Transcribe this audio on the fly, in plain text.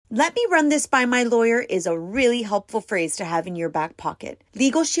"Let me run this by my lawyer" is a really helpful phrase to have in your back pocket.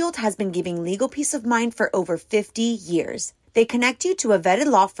 Legal Shield has been giving legal peace of mind for over 50 years. They connect you to a vetted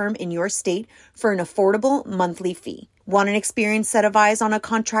law firm in your state for an affordable monthly fee. Want an experienced set of eyes on a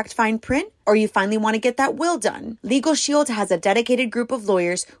contract fine print? Or you finally want to get that will done? Legal Shield has a dedicated group of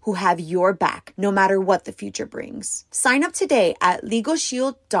lawyers who have your back, no matter what the future brings. Sign up today at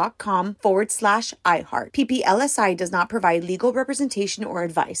LegalShield.com/iHeart. PPLSI does not provide legal representation or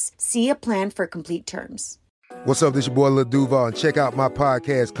advice. See a plan for complete terms. What's up, this your boy Lil Duval, and check out my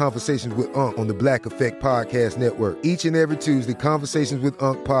podcast, Conversations with Unc, on the Black Effect Podcast Network. Each and every Tuesday, Conversations with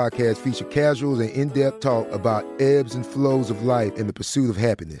Unc podcast feature casuals and in-depth talk about ebbs and flows of life and the pursuit of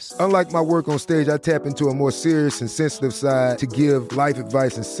happiness. Unlike my work on stage, I tap into a more serious and sensitive side to give life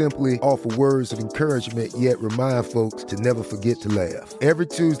advice and simply offer words of encouragement, yet remind folks to never forget to laugh. Every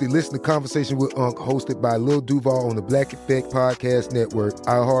Tuesday, listen to Conversations with Unc, hosted by Lil Duval on the Black Effect Podcast Network,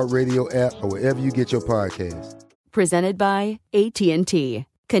 iHeartRadio app, or wherever you get your podcasts. Presented by AT&T.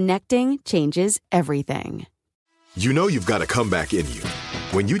 Connecting changes everything. You know you've got a comeback in you.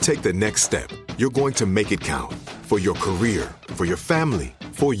 When you take the next step, you're going to make it count. For your career, for your family,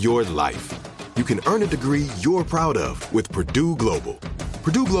 for your life. You can earn a degree you're proud of with Purdue Global.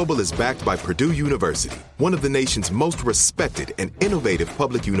 Purdue Global is backed by Purdue University, one of the nation's most respected and innovative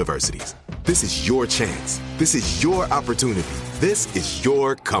public universities. This is your chance. This is your opportunity. This is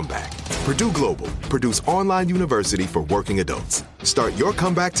your comeback. Purdue Global, Purdue's online university for working adults. Start your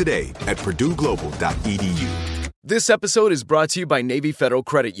comeback today at purdueglobal.edu. This episode is brought to you by Navy Federal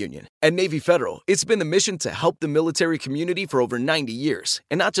Credit Union. At Navy Federal, it's been the mission to help the military community for over 90 years.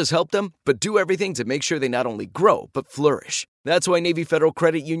 And not just help them, but do everything to make sure they not only grow, but flourish. That's why Navy Federal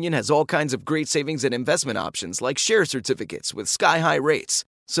Credit Union has all kinds of great savings and investment options like share certificates with sky-high rates.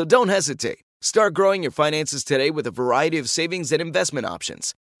 So don't hesitate. Start growing your finances today with a variety of savings and investment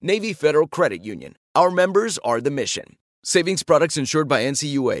options. Navy Federal Credit Union. Our members are the mission. Savings products insured by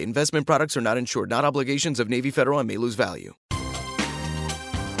NCUA. Investment products are not insured, not obligations of Navy Federal and may lose value.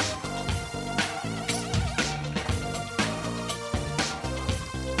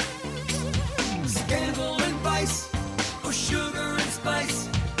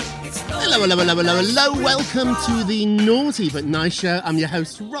 Hello, hello, hello, hello, hello. Welcome to the Naughty But Nice Show. I'm your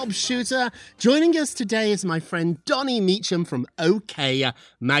host, Rob Shooter. Joining us today is my friend Donnie Meacham from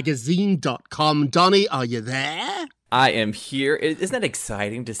OKMagazine.com. Donnie, are you there? I am here. Isn't that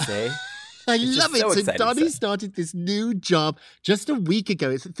exciting to say? I love it. So Donnie started this new job just a week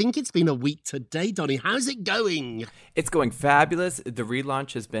ago. I think it's been a week today, Donnie. How's it going? It's going fabulous. The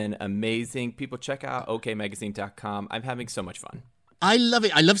relaunch has been amazing. People check out OKMagazine.com. I'm having so much fun. I love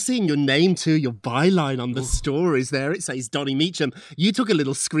it. I love seeing your name too, your byline on the stories there. It says Donnie Meacham. You took a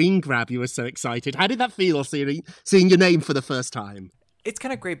little screen grab. You were so excited. How did that feel, seeing your name for the first time? It's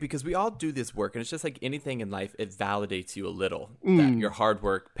kind of great because we all do this work, and it's just like anything in life, it validates you a little that your hard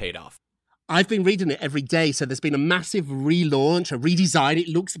work paid off. I've been reading it every day, so there's been a massive relaunch, a redesign. It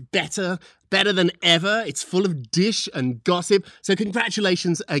looks better than ever. It's full of dish and gossip. So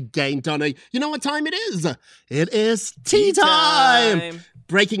congratulations again, Donnie. You know what time it is? It is tea time!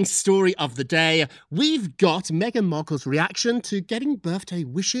 Breaking story of the day. We've got Meghan Markle's reaction to getting birthday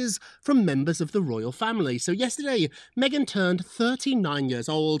wishes from members of the royal family. So yesterday, Meghan turned 39 years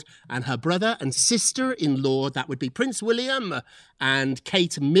old, and her brother and sister-in-law, that would be Prince William and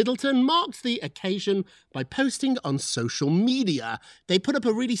Kate Middleton, marked the occasion by posting on social media. They put up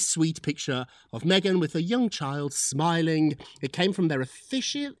a really sweet picture of Meghan with a young child smiling. It came from their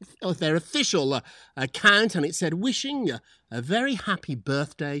official account, and it said, "Wishing a very happy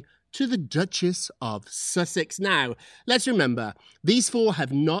birthday to the Duchess of Sussex." Now, let's remember, these four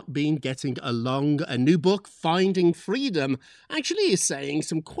have not been getting along. A new book, Finding Freedom, actually is saying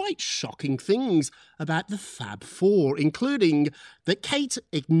some quite shocking things about the Fab Four, including that Kate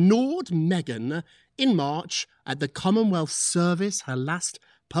ignored Meghan in March at the Commonwealth Service, her last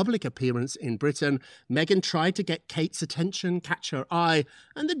public appearance in Britain. Meghan tried to get Kate's attention, catch her eye,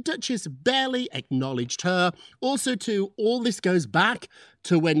 and the Duchess barely acknowledged her. Also, too, all this goes back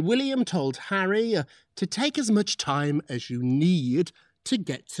to when William told Harry to take as much time as you need to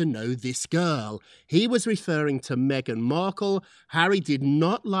get to know this girl. He was referring to Meghan Markle. Harry did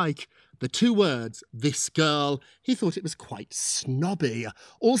not like the two words, this girl. He thought it was quite snobby.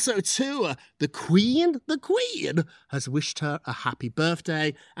 Also, too, the Queen has wished her a happy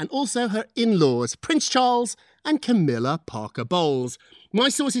birthday, and also her in-laws, Prince Charles and Camilla Parker Bowles. My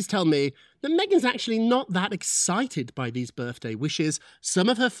sources tell me that Meghan's actually not that excited by these birthday wishes. Some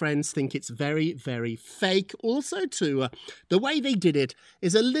of her friends think it's very, very fake. Also, too, the way they did it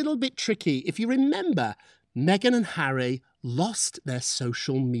is a little bit tricky. If you remember, Meghan and Harry lost their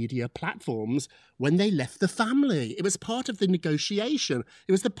social media platforms when they left the family. It was part of the negotiation.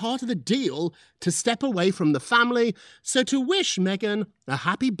 It was the part of the deal to step away from the family. So to wish Meghan a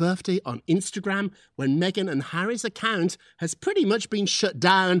happy birthday on Instagram when Meghan and Harry's account has pretty much been shut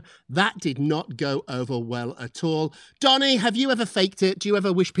down, that did not go over well at all. Donnie, have you ever faked it? Do you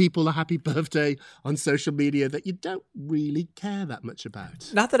ever wish people a happy birthday on social media that you don't really care that much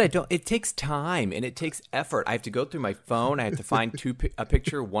about? Not that I don't. It takes time and it takes effort. I have to go through my phone. I have to find a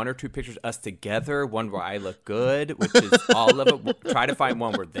picture, one or two pictures us together, one where I look good, which is all of it. We'll try to find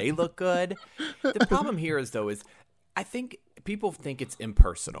one where they look good. The problem here is I think people think it's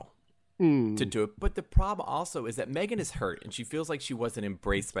impersonal to do it. But the problem also is that Meghan is hurt and she feels like she wasn't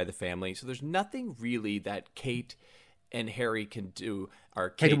embraced by the family. So there's nothing really that Kate and Harry can do,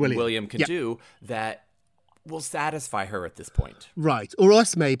 or Kate and William can do that will satisfy her at this point. Right. Or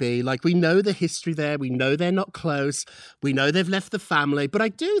us, maybe. Like, we know the history there. We know they're not close. We know they've left the family. But I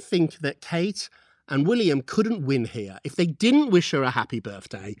do think that Kate and William couldn't win here. If they didn't wish her a happy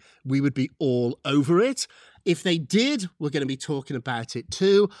birthday, we would be all over it. If they did, we're going to be talking about it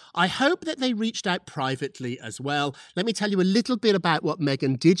too. I hope that they reached out privately as well. Let me tell you a little bit about what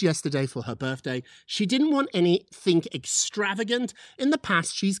Meghan did yesterday for her birthday. She didn't want anything extravagant. In the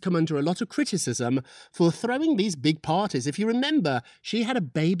past, she's come under a lot of criticism for throwing these big parties. If you remember, she had a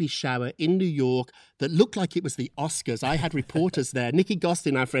baby shower in New York that looked like it was the Oscars. I had reporters there. Nikki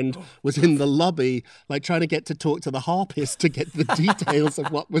Gostin, our friend, was in the lobby, like trying to get to talk to the harpist to get the details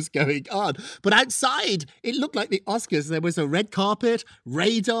of what was going on. But outside, it looked like the Oscars. There was a red carpet,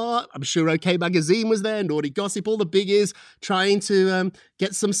 radar. I'm sure OK Magazine was there, Naughty Gossip, all the biggies trying to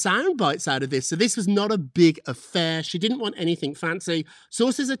get some sound bites out of this. So this was not a big affair. She didn't want anything fancy.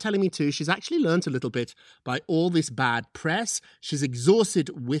 Sources are telling me too, she's actually learnt a little bit by all this bad press. She's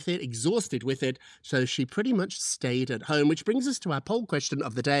exhausted with it. So she pretty much stayed at home, which brings us to our poll question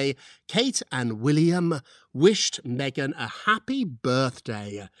of the day. Kate and William wished Meghan a happy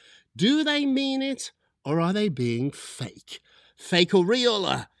birthday. Do they mean it? Or are they being fake? Fake or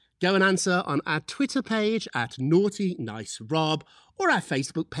real? Go and answer on our Twitter page at Naughty Nice Rob or our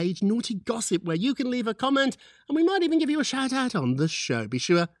Facebook page, Naughty Gossip, where you can leave a comment and we might even give you a shout out on the show. Be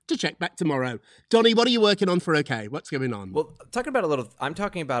sure to check back tomorrow. Donnie, what are you working on for OK? What's going on? Well, I'm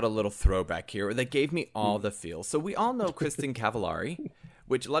talking about a little throwback here that gave me all the feels. So we all know Kristin Cavallari,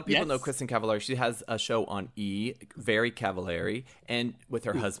 which a lot of people know Kristin Cavallari. She has a show on E, very Cavallari, and with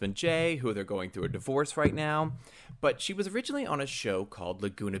her husband Jay, who they're going through a divorce right now. But she was originally on a show called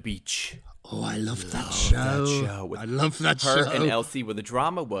Laguna Beach. Oh, I love that show. I love that show. Her and Elsie, where the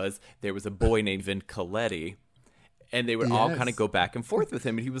drama was, there was a boy named Vin Coletti, and they would all kind of go back and forth with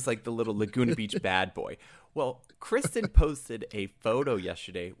him, and he was like the little Laguna Beach bad boy. Well, Kristin posted a photo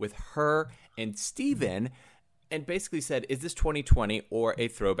yesterday with her and Steven, and basically said, is this 2020 or a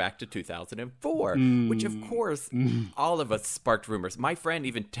throwback to 2004? Which, of course, all of us sparked rumors. My friend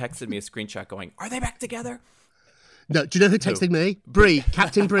even texted me a screenshot going, are they back together? No, do you know who texted me? Bree,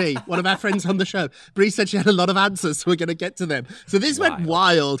 Captain Bree, one of our friends on the show. Bree said she had a lot of answers, so we're going to get to them. So this went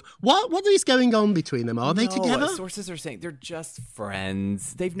wild. What is going on between them? Are they together? Sources are saying they're just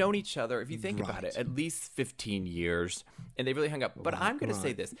friends. They've known each other, if you think about it, at least 15 years, and they really hung up. But I'm going to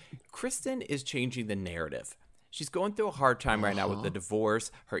say this. Kristin is changing the narrative. She's going through a hard time right now with the divorce.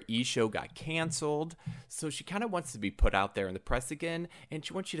 Her E! show got canceled. So she kind of wants to be put out there in the press again. And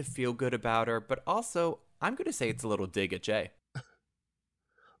she wants you to feel good about her. But also, I'm going to say it's a little dig at Jay.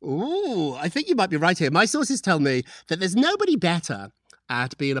 Ooh, I think you might be right here. My sources tell me that there's nobody better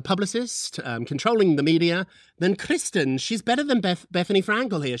at being a publicist, controlling the media, than Kristin. She's better than Bethany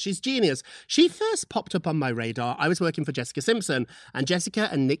Frankel here. She's genius. She first popped up on my radar. I was working for Jessica Simpson, and Jessica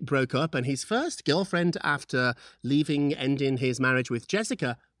and Nick broke up, and his first girlfriend after ending his marriage with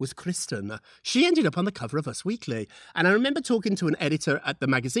Jessica was Kristin. She ended up on the cover of Us Weekly. And I remember talking to an editor at the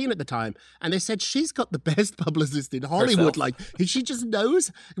magazine at the time, and they said she's got the best publicist in Hollywood. Like, she just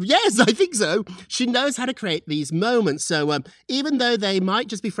knows. Yes, I think so. She knows how to create these moments. So even though they might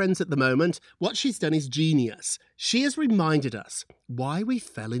just be friends at the moment, what she's done is genius. She has reminded us why we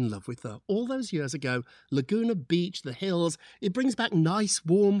fell in love with her all those years ago. Laguna Beach, the hills. It brings back nice,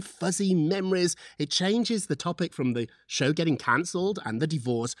 warm, fuzzy memories. It changes the topic from the show getting cancelled and the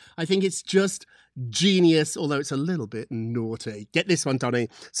divorce. I think it's just genius, although it's a little bit naughty. Get this one, Donnie.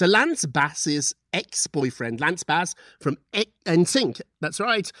 So Lance Bass's ex-boyfriend, Lance Bass from NSYNC. That's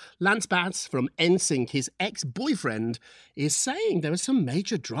right, Lance Bass from NSYNC, his ex-boyfriend, is saying there was some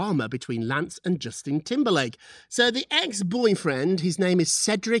major drama between Lance and Justin Timberlake. So the ex-boyfriend, his name is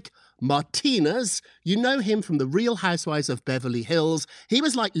Cedric Martinez. You know him from The Real Housewives of Beverly Hills. He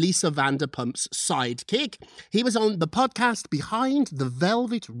was like Lisa Vanderpump's sidekick. He was on the podcast Behind the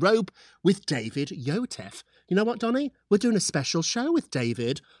Velvet Rope with David Yotef. You know what, Donnie? We're doing a special show with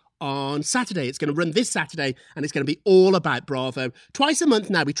David on Saturday. It's going to run this Saturday, and it's going to be all about Bravo. Twice a month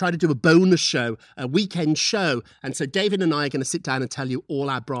now, we try to do a bonus show, a weekend show. And so David and I are going to sit down and tell you all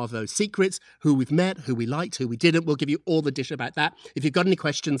our Bravo secrets, who we've met, who we liked, who we didn't. We'll give you all the dish about that. If you've got any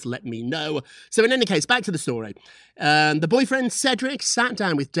questions, let me know. So in any case, back to the story. The boyfriend, Cedric, sat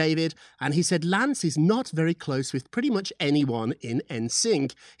down with David, and he said Lance is not very close with pretty much anyone in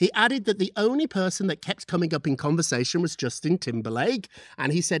NSYNC. He added that the only person that kept coming up in conversation was Justin Timberlake,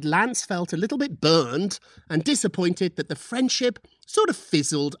 and he said Lance felt a little bit burned and disappointed that the friendship sort of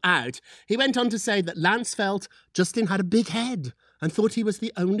fizzled out. He went on to say that Lance felt Justin had a big head and thought he was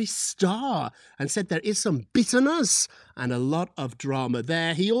the only star, and said there is some bitterness and a lot of drama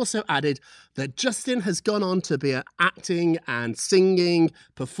there. He also added that Justin has gone on to be an acting and singing,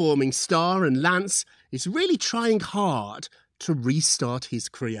 performing star, and Lance is really trying hard to restart his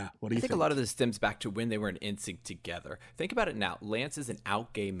career. What do you think? I think a lot of this stems back to when they were in NSYNC together. Think about it now. Lance is an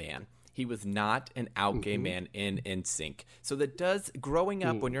out gay man. He was not an out gay man in NSYNC. So that does, growing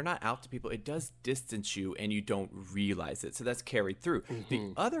up, when you're not out to people, it does distance you and you don't realize it. So that's carried through.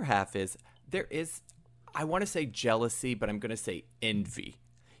 The other half is, there is, I want to say jealousy, but I'm going to say envy.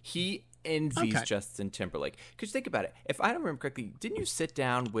 He envies Justin Timberlake. Because think about it. If I don't remember correctly, didn't you sit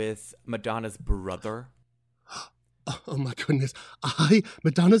down with Madonna's brother? Oh my goodness.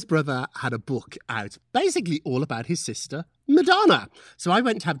 Madonna's brother had a book out, basically all about his sister, Madonna. So I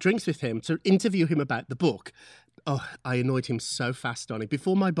went to have drinks with him to interview him about the book. Oh, I annoyed him so fast, Donnie.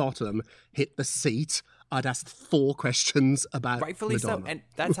 Before my bottom hit the seat, I'd asked 4 questions about Rightfully Madonna. so. And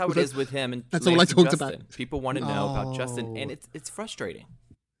that's how it is with him and that's Lance all I talked Justin. about. People want to know about Justin, and it's frustrating.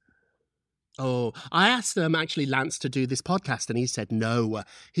 Oh, I asked actually Lance to do this podcast, and he said no.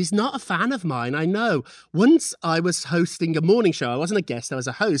 He's not a fan of mine, I know. Once I was hosting a morning show. I wasn't a guest, I was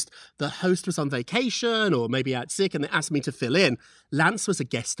a host. The host was on vacation or maybe out sick, and they asked me to fill in. Lance was a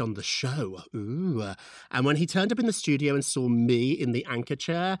guest on the show. Ooh. And when he turned up in the studio and saw me in the anchor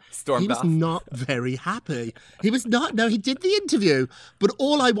chair, he was not very happy. He was not. No, he did the interview, but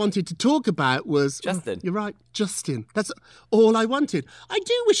all I wanted to talk about was... Justin. You're right, Justin. That's all I wanted. I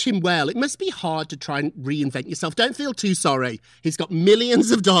do wish him well. It must be hard to try and reinvent yourself. Don't feel too sorry. He's got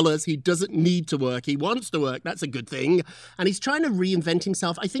millions of dollars. He doesn't need to work. He wants to work. That's a good thing. And he's trying to reinvent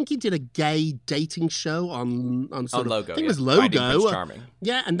himself. I think he did a gay dating show on sort of... Logo, I think it was Finding Logo. Prince Charming.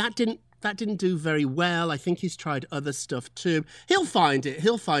 Yeah, and that didn't do very well. I think he's tried other stuff too. He'll find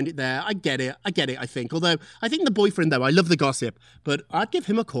it there. I get it, I think. Although, I think the boyfriend, though, I love the gossip, but I'd give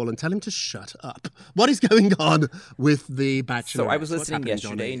him a call and tell him to shut up. What is going on with The Bachelorette? So I was listening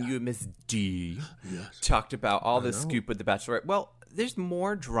yesterday, and you and Miss D talked about all this scoop with The Bachelorette. Well, there's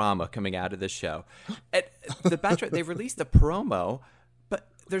more drama coming out of this show. At The Bachelorette, they released a promo, but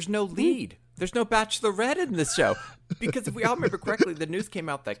there's no lead. There's no Bachelorette in this show. Because if we all remember correctly, the news came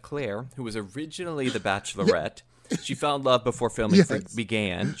out that Claire, who was originally the Bachelorette, she fell in love before filming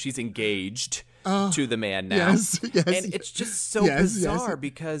began. She's engaged to the man now. Yes, and it's just so bizarre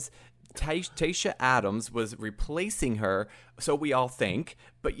because Tayshia Adams was replacing her, so we all think,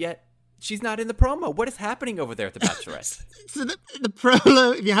 but yet she's not in the promo. What is happening over there at The Bachelorette? So the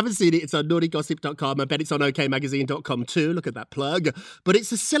promo, if you haven't seen it, it's on naughtygossip.com. I bet it's on okmagazine.com too. Look at that plug. But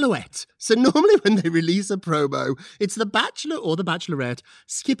it's a silhouette. So normally when they release a promo, it's the Bachelor or the Bachelorette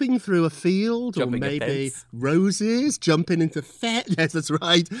skipping through a field Jumping or maybe a fence. roses, jumping into Yes, that's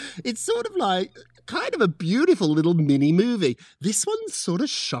right. It's sort of like kind of a beautiful little mini movie. This one's sort of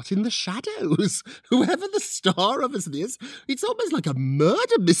shot in the shadows. Whoever the star of it is, it's almost like a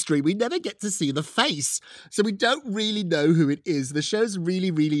murder mystery. We never get to see the face, so we don't really know who it is. The show's really,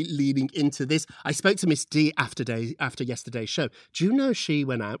 really leaning into this. I spoke to Miss D after yesterday's show. Do you know she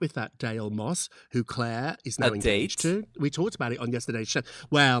went out with that Dale Moss, who Claire is now engaged to? We talked about it on yesterday's show.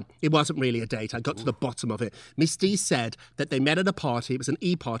 Well, it wasn't really a date. I got to the bottom of it. Miss D said that they met at a party. It was an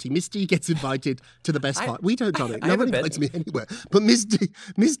E-party. Miss D gets invited to the best part. We don't, Donnie. I Nobody haven't invites me anywhere. But Miss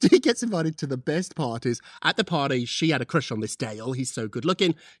D gets invited to the best parties. At the party, she had a crush on this Dale. He's so good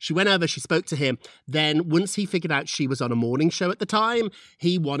looking. She went over, she spoke to him. Then once he figured out she was on a morning show at the time,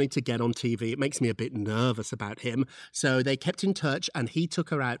 he wanted to get on TV. It makes me a bit nervous about him. So they kept in touch and he took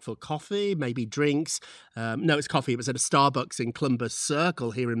her out for coffee, maybe drinks. No, it's coffee. It was at a Starbucks in Columbus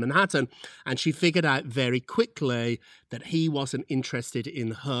Circle here in Manhattan. And she figured out very quickly that he wasn't interested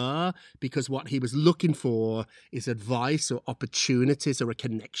in her because what he was looking for is advice or opportunities or a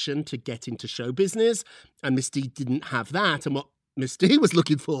connection to get into show business. And Miss D didn't have that. And what Miss D was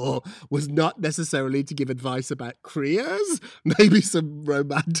looking for was not necessarily to give advice about careers, maybe some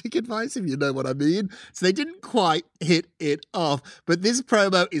romantic advice, if you know what I mean. So they didn't quite hit it off. But this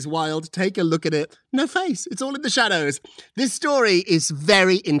promo is wild. Take a look at it. No face. It's all in the shadows. This story is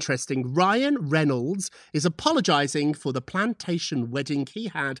very interesting. Ryan Reynolds is apologizing for the plantation wedding he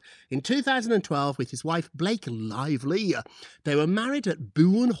had in 2012 with his wife, Blake Lively. They were married at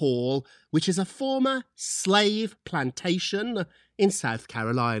Boone Hall, which is a former slave plantation in South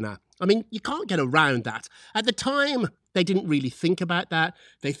Carolina. I mean, you can't get around that. At the time, they didn't really think about that.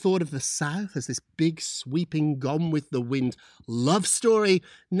 They thought of the South as this big, sweeping, gone with the wind love story.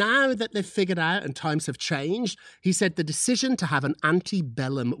 Now that they've figured out and times have changed, he said the decision to have an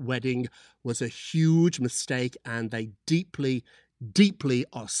antebellum wedding was a huge mistake and they deeply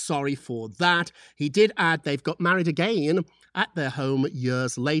are sorry for that. He did add they've got married again at their home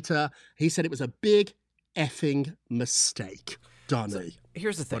years later. He said it was a big effing mistake. Donnie, so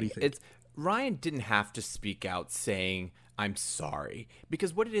here's the thing. Ryan didn't have to speak out saying, I'm sorry.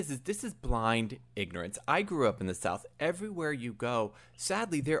 Because what it is this is blind ignorance. I grew up in the South. Everywhere you go,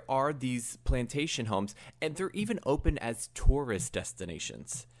 sadly, there are these plantation homes, and they're even open as tourist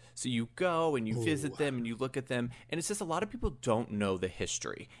destinations. So you go and you visit them and you look at them, and it's just a lot of people don't know the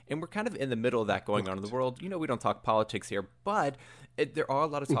history. And we're kind of in the middle of that going on in the world. You know, we don't talk politics here, but there are a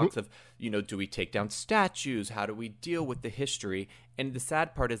lot of talks of, you know, do we take down statues? How do we deal with the history? And the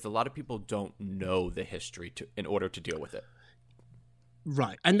sad part is a lot of people don't know the history in order to deal with it.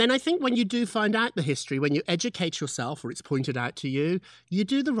 Right. And then I think when you do find out the history, when you educate yourself or it's pointed out to you, you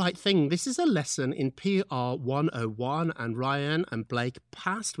do the right thing. This is a lesson in PR 101, and Ryan and Blake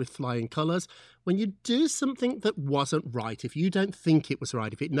passed with flying colours. When you do something that wasn't right, if you don't think it was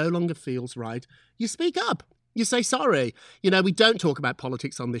right, if it no longer feels right, you speak up. You say sorry. You know, we don't talk about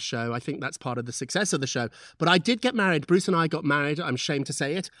politics on this show. I think that's part of the success of the show. But I did get married. Bruce and I got married, I'm ashamed to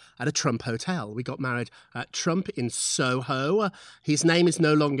say it, at a Trump hotel. We got married at Trump in Soho. His name is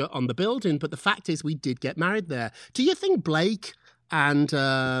no longer on the building, but the fact is we did get married there. Do you think Blake and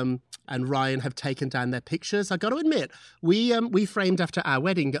Ryan have taken down their pictures? I got to admit, we framed after our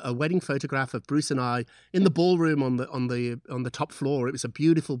wedding a wedding photograph of Bruce and I in the ballroom on the top floor. It was a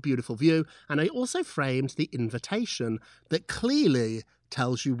beautiful, beautiful view, and I also framed the invitation that clearly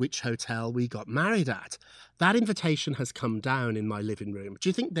tells you which hotel we got married at. That invitation has come down in my living room. Do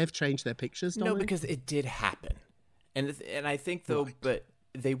you think they've changed their pictures, Dominic? No, because it did happen, and I think though, right. But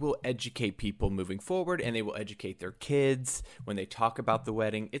they will educate people moving forward, and they will educate their kids when they talk about the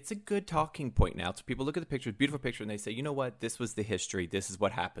wedding. It's a good talking point now. So people look at the picture, beautiful picture, and they say, you know what? This was the history. This is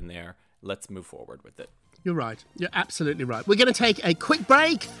what happened there. Let's move forward with it. You're right. You're absolutely right. We're going to take a quick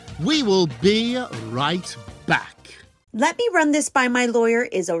break. We will be right back. Let me run this by my lawyer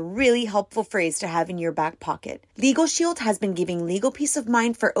is a really helpful phrase to have in your back pocket. Legal Shield has been giving legal peace of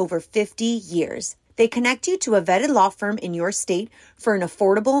mind for over 50 years. They connect you to a vetted law firm in your state for an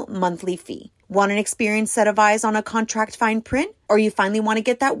affordable monthly fee. Want an experienced set of eyes on a contract fine print? Or you finally want to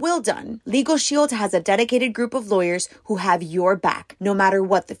get that will done? Legal Shield has a dedicated group of lawyers who have your back, no matter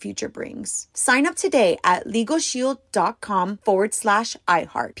what the future brings. Sign up today at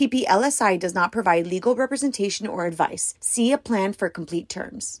LegalShield.com/iHeart. PPLSI does not provide legal representation or advice. See a plan for complete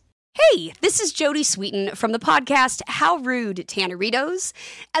terms. Hey, this is Jodie Sweetin from the podcast How Rude, Tanneritos.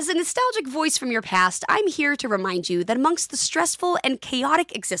 As a nostalgic voice from your past, I'm here to remind you that amongst the stressful and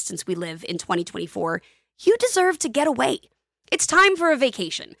chaotic existence we live in 2024, you deserve to get away. It's time for a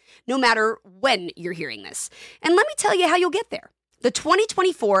vacation, no matter when you're hearing this. And let me tell you how you'll get there. The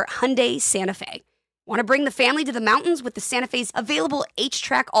 2024 Hyundai Santa Fe. Want to bring the family to the mountains with the Santa Fe's available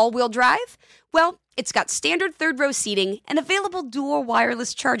H-Track all-wheel drive? Well, it's got standard third-row seating and available dual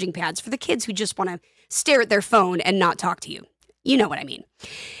wireless charging pads for the kids who just want to stare at their phone and not talk to you. You know what I mean.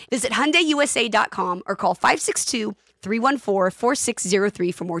 Visit HyundaiUSA.com or call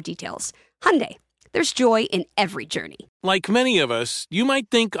 562-314-4603 for more details. Hyundai, there's joy in every journey. Like many of us, you might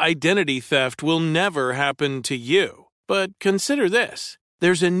think identity theft will never happen to you. But consider this.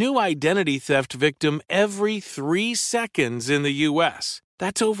 There's a new identity theft victim every 3 seconds in the U.S.,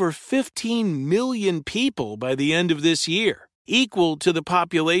 That's over 15 million people by the end of this year, equal to the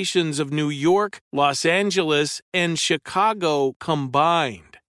populations of New York, Los Angeles, and Chicago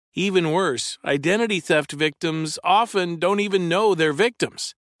combined. Even worse, identity theft victims often don't even know they're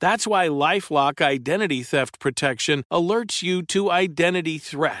victims. That's why LifeLock Identity Theft Protection alerts you to identity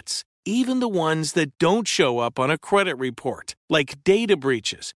threats, even the ones that don't show up on a credit report, like data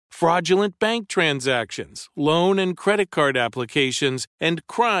breaches, fraudulent bank transactions, loan and credit card applications, and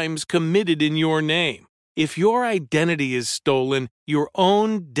crimes committed in your name. If your identity is stolen, your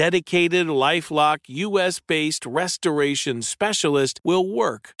own dedicated LifeLock U.S.-based restoration specialist will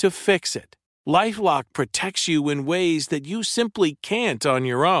work to fix it. LifeLock protects you in ways that you simply can't on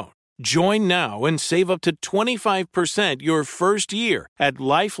your own. Join now and save up to 25% your first year at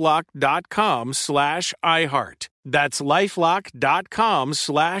LifeLock.com/iHeart. That's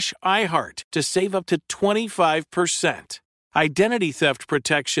LifeLock.com/iHeart to save up to 25%. Identity theft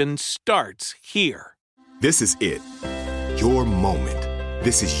protection starts here. This is it. Your moment.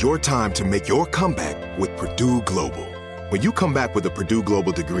 This is your time to make your comeback with Purdue Global. When you come back with a Purdue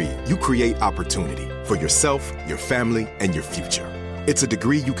Global degree, you create opportunity for yourself, your family, and your future. It's a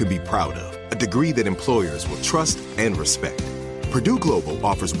degree you can be proud of, a degree that employers will trust and respect. Purdue Global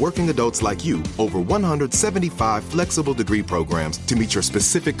offers working adults like you over 175 flexible degree programs to meet your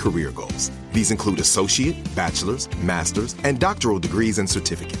specific career goals. These include associate, bachelor's, master's, and doctoral degrees and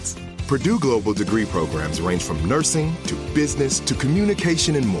certificates. Purdue Global degree programs range from nursing to business to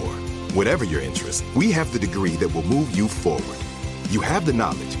communication and more. Whatever your interest, we have the degree that will move you forward. You have the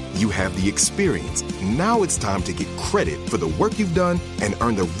knowledge, you have the experience. Now it's time to get credit for the work you've done and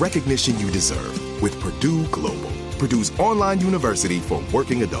earn the recognition you deserve with Purdue Global, Purdue's online university for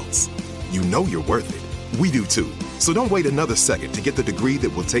working adults. You know you're worth it. We do too. So don't wait another second to get the degree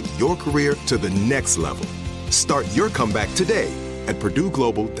that will take your career to the next level. Start your comeback today at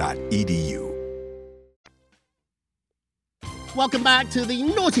purdueglobal.edu. Welcome back to the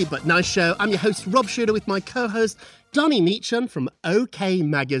Naughty But Nice Show. I'm your host, Rob Shuter, with my co-host, Donnie Meacham from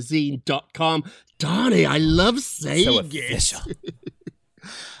OKMagazine.com. Donnie, I love saying So official.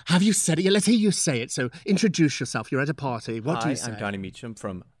 Have you said it? Let's hear you say it. So introduce yourself. You're at a party. What do you say? I'm Donnie Meacham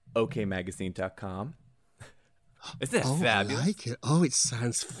from OKMagazine.com. Isn't that fabulous? I like it. Oh, it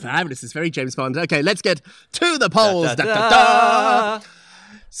sounds fabulous. It's very James Bond. Okay, let's get to the polls. Da, da, da.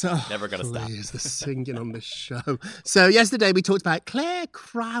 So, Never gonna stop. The singing on this show. So yesterday we talked about Claire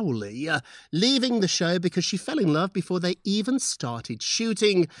Crowley leaving the show because she fell in love before they even started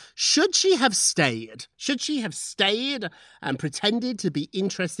shooting. Should she have stayed? Should she have stayed and pretended to be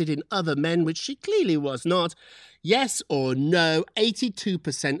interested in other men, which she clearly was not? Yes or no?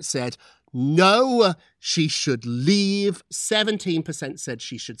 82% said no, she should leave. 17% said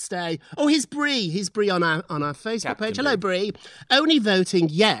she should stay. Oh, here's Bree. Here's Bree on our Facebook Captain page. Hello, Bree. Only voting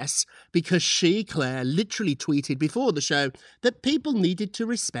yes because she, Claire, literally tweeted before the show that people needed to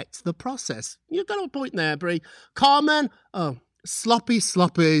respect the process. You've got a point there, Bree. Carmen, sloppy.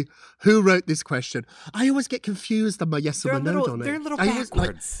 Who wrote this question? I always get confused on my yes or no, Donnie. They're a little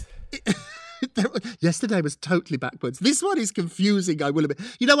backwards. Yesterday was totally backwards. This one is confusing, I will admit.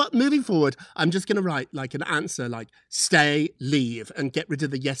 You know what? Moving forward, I'm just going to write like an answer like stay, leave, and get rid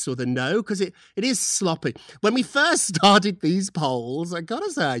of the yes or the no, because it is sloppy. When we first started these polls, I got to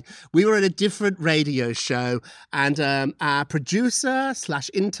say, we were at a different radio show, and our producer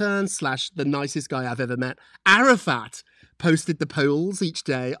 / intern / the nicest guy I've ever met, Arafat, posted the polls each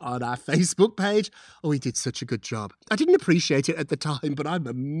day on our Facebook page. Oh, he did such a good job. I didn't appreciate it at the time, but I'm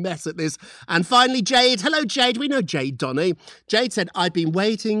a mess at this. And finally, Jade. Hello, Jade. We know Jade, Donnie. Jade said, I've been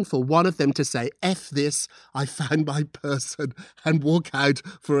waiting for one of them to say, F this, I found my person, and walk out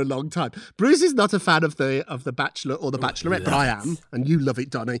for a long time. Bruce is not a fan of the Bachelor or the Bachelorette, but I am, and you love it,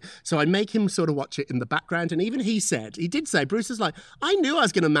 Donnie. So I make him sort of watch it in the background, and even he did say, Bruce is like, I knew I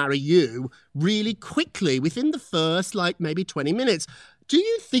was going to marry you really quickly within the first, maybe 20 minutes. Do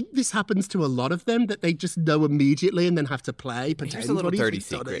you think this happens to a lot of them, that they just know immediately and then have to play, pretend? Here's a little dirty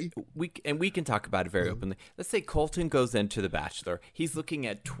secret. We can talk about it very openly. Let's say Colton goes into The Bachelor. He's looking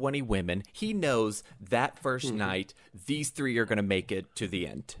at 20 women. He knows that first night, these 3 are going to make it to the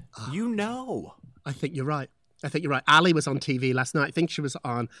end. You know. I think you're right. Ali was on TV last night. I think she was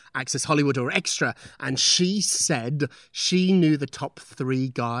on Access Hollywood or Extra. And she said she knew the top 3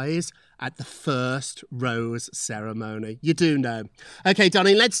 guys at the first rose ceremony. You do know. Okay,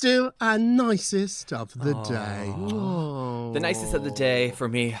 Donnie, let's do our nicest of the day. The nicest of the day for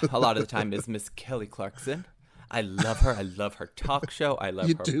me, a lot of the time, is Miss Kelly Clarkson. I love her. I love her talk show. I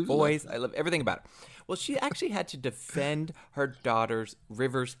love her voice. I love everything about it. Well, she actually had to defend her daughter's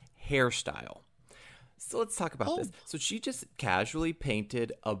River's hairstyle. So let's talk about this. So she just casually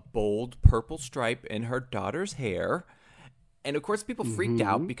painted a bold purple stripe in her daughter's hair. And of course, people freaked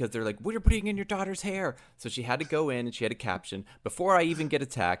out because they're like, what are you putting in your daughter's hair? So she had to go in and she had a caption. Before I even get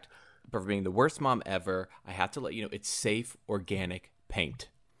attacked for being the worst mom ever, I have to let you know it's safe, organic paint.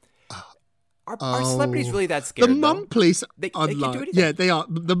 Are celebrities really that scared? The mom police online. They can do anything. Yeah, they are.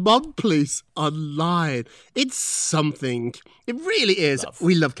 The mom police online. It's something. It really is.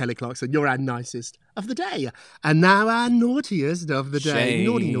 We love Kelly Clarkson. You're our nicest of the day. And now our naughtiest of the day. Shame.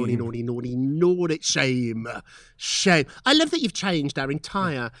 Naughty, naughty, naughty, naughty, naughty. Shame. Shame. I love that you've changed our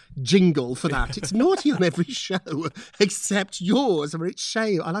entire jingle for that. It's naughty on every show except yours, where it's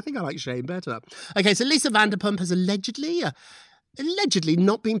shame. And I think I like shame better. Okay, so Lisa Vanderpump has allegedly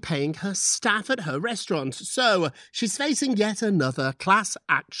not been paying her staff at her restaurant. So she's facing yet another class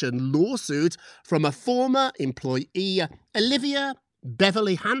action lawsuit from a former employee. Olivia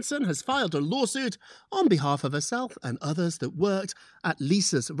Beverly Hansen has filed a lawsuit on behalf of herself and others that worked at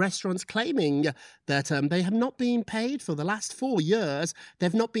Lisa's restaurants, claiming that they have not been paid for the last 4 years.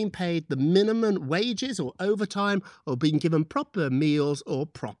 They've not been paid the minimum wages or overtime or been given proper meals or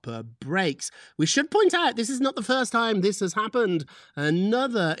proper breaks. We should point out this is not the first time this has happened.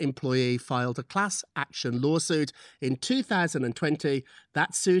 Another employee filed a class action lawsuit in 2020.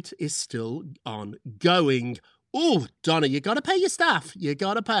 That suit is still ongoing. Oh, Donna, you got to pay your staff. You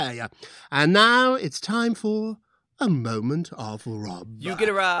got to pay. And now it's time for a moment of Rob. You get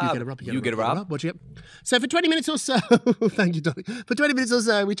a Rob. You get a Rob. You get a Rob. What you get? So for 20 minutes or so, thank you, Donny. For 20 minutes or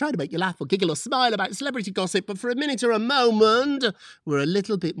so, we try to make you laugh or giggle or smile about celebrity gossip. But for a minute or a moment, we're a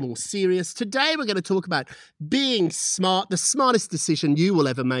little bit more serious. Today, we're going to talk about being smart. The smartest decision you will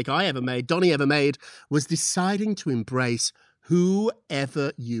ever make, I ever made, Donny ever made, was deciding to embrace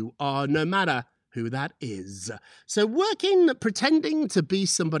whoever you are, no matter who that is. So pretending to be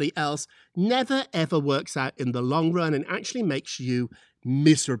somebody else never ever works out in the long run and actually makes you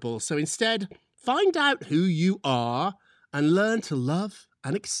miserable. So instead, find out who you are and learn to love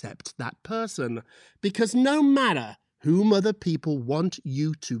and accept that person. Because no matter whom other people want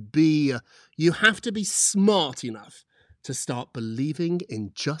you to be, you have to be smart enough to start believing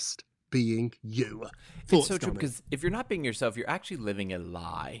in just being you. It's so true, because if you're not being yourself, you're actually living a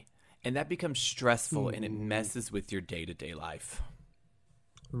lie. And that becomes stressful and it messes with your day-to-day life.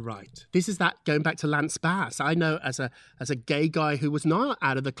 Right. This is that going back to Lance Bass. I know as a gay guy who was not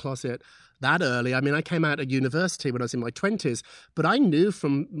out of the closet that early. I mean, I came out of university when I was in my 20s, but I knew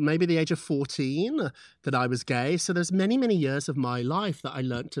from maybe the age of 14 that I was gay. So there's many, many years of my life that I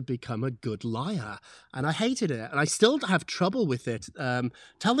learned to become a good liar. And I hated it. And I still have trouble with it.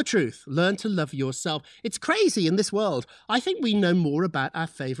 Tell the truth. Learn to love yourself. It's crazy in this world. I think we know more about our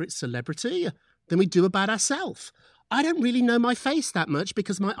favourite celebrity than we do about ourselves. I don't really know my face that much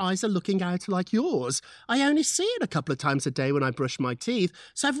because my eyes are looking out like yours. I only see it a couple of times a day when I brush my teeth.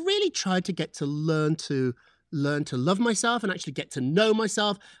 So I've really tried to get to learn to love myself and actually get to know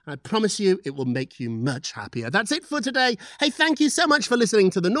myself. And I promise you, it will make you much happier. That's it for today. Hey, thank you so much for listening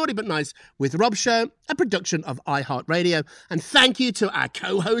to the Naughty But Nice with Rob show, a production of iHeartRadio. And thank you to our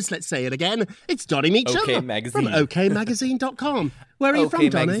co-host, let's say it again, it's Donny Meacham OK Magazine. from OKMagazine.com. Where are you from,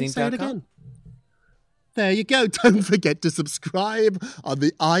 Donny? Say it again. There you go. Don't forget to subscribe on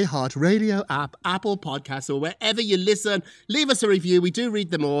the iHeartRadio app, Apple Podcasts, or wherever you listen. Leave us a review. We do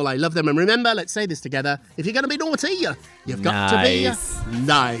read them all. I love them. And remember, let's say this together. If you're going to be naughty, you've got to be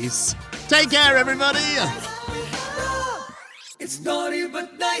nice. Take care, everybody. It's Naughty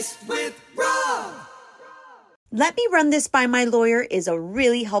But Nice with Rob. Let me run this by my lawyer is a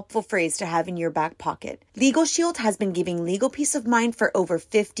really helpful phrase to have in your back pocket. Legal Shield has been giving legal peace of mind for over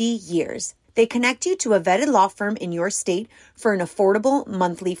 50 years. They connect you to a vetted law firm in your state for an affordable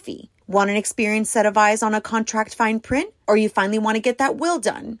monthly fee. Want an experienced set of eyes on a contract fine print? Or you finally want to get that will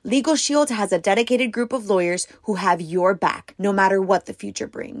done? Legal Shield has a dedicated group of lawyers who have your back, no matter what the future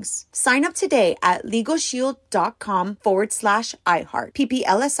brings. Sign up today at LegalShield.com/iHeart.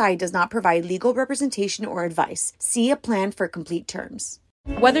 PPLSI does not provide legal representation or advice. See a plan for complete terms.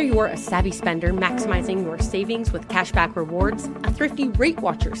 Whether you're a savvy spender maximizing your savings with cashback rewards, a thrifty rate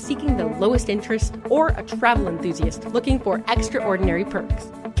watcher seeking the lowest interest, or a travel enthusiast looking for extraordinary perks,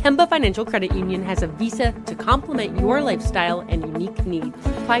 Kemba Financial Credit Union has a visa to complement your lifestyle and unique needs.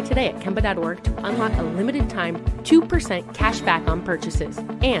 Apply today at Kemba.org to unlock a limited-time 2% cash back on purchases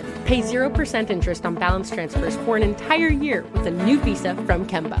and pay 0% interest on balance transfers for an entire year with a new visa from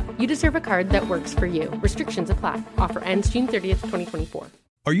Kemba. You deserve a card that works for you. Restrictions apply. Offer ends June 30th, 2024.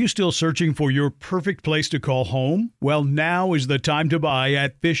 Are you still searching for your perfect place to call home? Well, now is the time to buy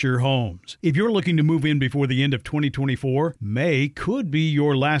at Fisher Homes. If you're looking to move in before the end of 2024, May could be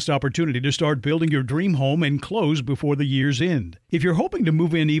your last opportunity to start building your dream home and close before the year's end. If you're hoping to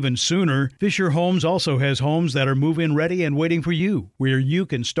move in even sooner, Fisher Homes also has homes that are move-in ready and waiting for you, where you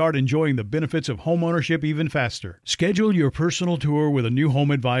can start enjoying the benefits of homeownership even faster. Schedule your personal tour with a new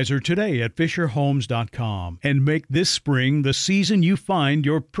home advisor today at FisherHomes.com and make this spring the season you find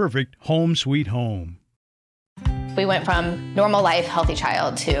your perfect home sweet home. We went from normal life, healthy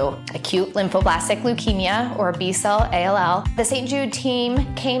child to acute lymphoblastic leukemia, or B-cell ALL. The St. Jude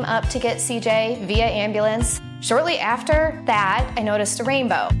team came up to get CJ via ambulance. Shortly after that, I noticed a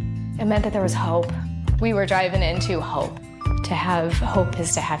rainbow. It meant that there was hope. We were driving into hope. To have hope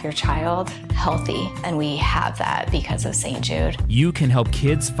is to have your child healthy, and we have that because of St. Jude. You can help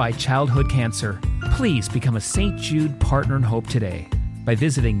kids fight childhood cancer. Please become a St. Jude Partner in Hope today by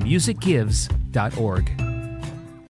visiting musicgives.org.